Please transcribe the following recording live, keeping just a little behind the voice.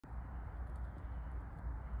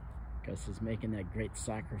Gus is making that great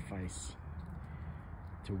sacrifice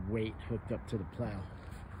to wait hooked up to the plow.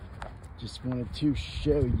 Just wanted to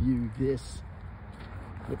show you this.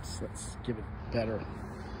 Oops, let's give it a better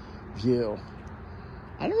view.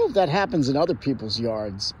 I don't know if that happens in other people's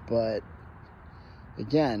yards, but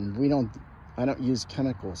again, I don't use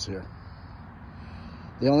chemicals here.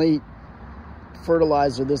 The only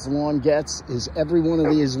fertilizer this lawn gets is every one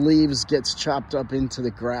of these leaves gets chopped up into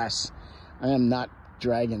the grass. I am not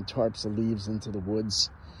dragging tarps of leaves into the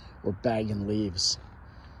woods or bagging leaves.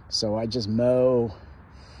 So I just mow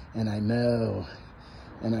and I mow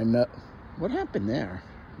and I mow. What happened there?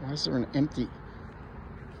 Why is there an empty?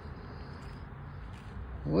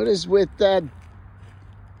 What is with that?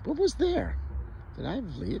 What was there? Did I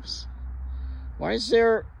have leaves? Why is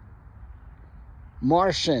there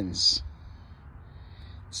Martians?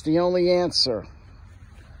 It's the only answer.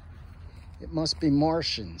 It must be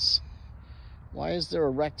Martians. Why is there a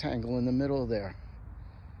rectangle in the middle there?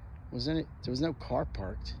 There was no car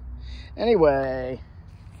parked. Anyway,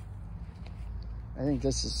 I think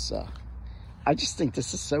this is, I just think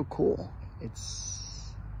this is so cool.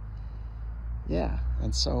 Yeah.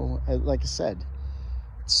 And so, like I said,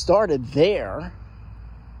 it started there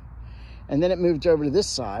and then it moved over to this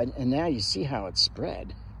side, and now you see how it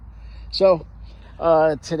spread. So,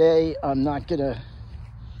 today I'm not gonna,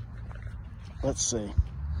 let's see,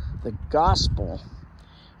 the gospel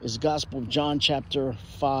is the Gospel of John chapter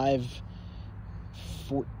 5,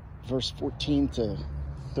 verse 14 to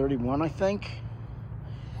 31, I think.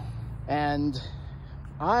 And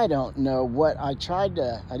I don't know what I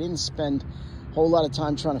didn't spend a whole lot of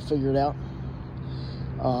time trying to figure it out.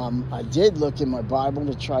 I did look in my Bible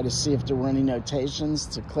to try to see if there were any notations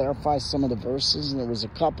to clarify some of the verses, and there was a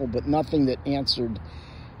couple, but nothing that answered.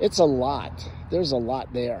 It's a lot. There's a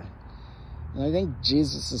lot there. And I think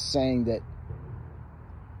Jesus is saying that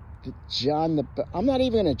John, I'm not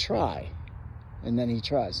even going to try. And then he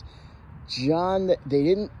tries. John,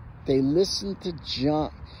 they listened to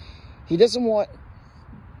John. He doesn't want,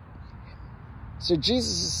 so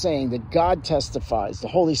Jesus is saying that God testifies, the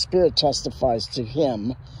Holy Spirit testifies to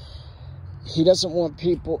him. He doesn't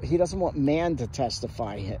want man to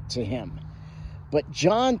testify to him. But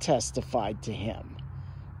John testified to him.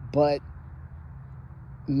 But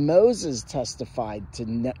Moses testified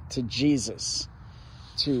to Jesus,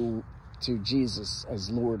 to Jesus as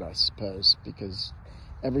Lord, I suppose, because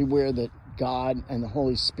everywhere that God and the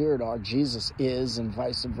Holy Spirit are, Jesus is, and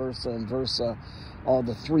vice versa, all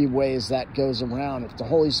the three ways that goes around. If the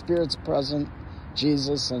Holy Spirit's present,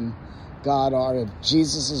 Jesus and God are. If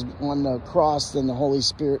Jesus is on the cross, then the Holy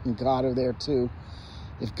Spirit and God are there too.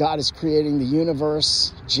 If God is creating the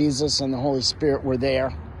universe, Jesus and the Holy Spirit were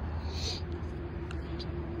there.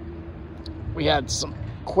 We had some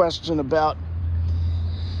question about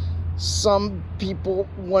some people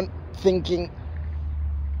thinking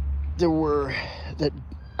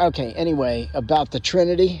anyway, about the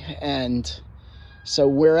Trinity, and so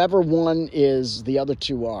wherever one is, the other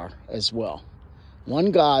two are as well.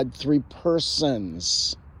 One God, three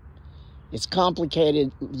persons. It's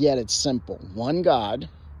complicated, yet it's simple. One God,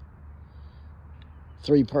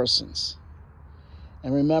 three persons.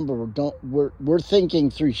 And remember, we're thinking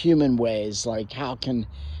through human ways, like how can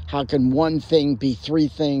one thing be three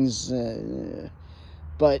things?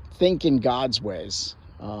 But think in God's ways.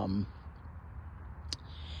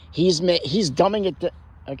 He's dumbing it down.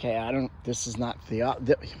 Okay, this is not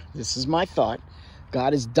this is my thought.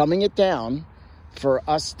 God is dumbing it down for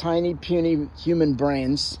us tiny, puny human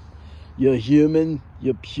brains, your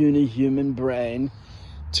puny human brain,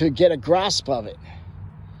 to get a grasp of it.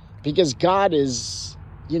 Because God is,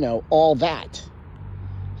 all that.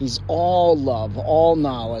 He's all love, all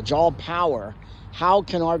knowledge, all power. How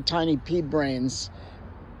can our tiny pea brains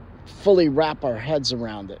fully wrap our heads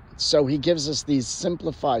around it? So he gives us these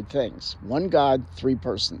simplified things. One God, three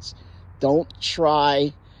persons. Don't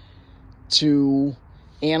try to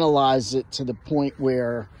analyze it to the point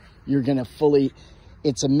where you're going to fully...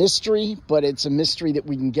 It's a mystery, but it's a mystery that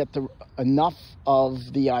we can get enough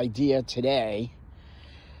of the idea today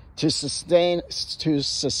to sustain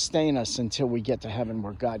us until we get to heaven,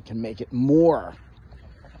 where God can make it more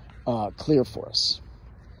clear for us.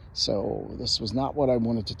 So this was not what I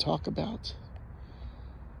wanted to talk about.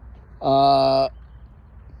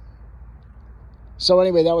 So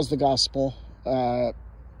anyway, that was the gospel.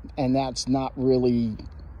 And that's not really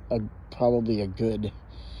probably a good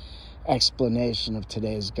explanation of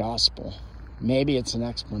today's gospel. Maybe it's an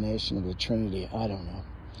explanation of the Trinity. I don't know.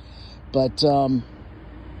 But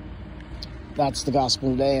that's the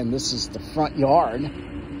gospel today, and this is the front yard.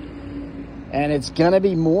 And it's going to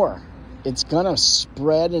be more. it's going to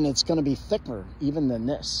spread, and it's going to be thicker even than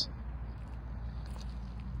this.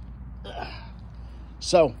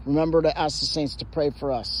 So remember to ask the saints to pray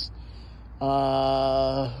for us.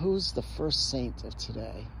 Who's the first saint of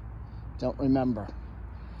today? Don't remember.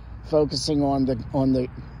 Focusing on the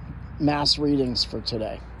mass readings for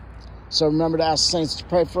today. So remember to ask the saints to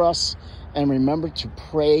pray for us, and remember to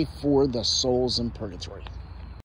pray for the souls in purgatory.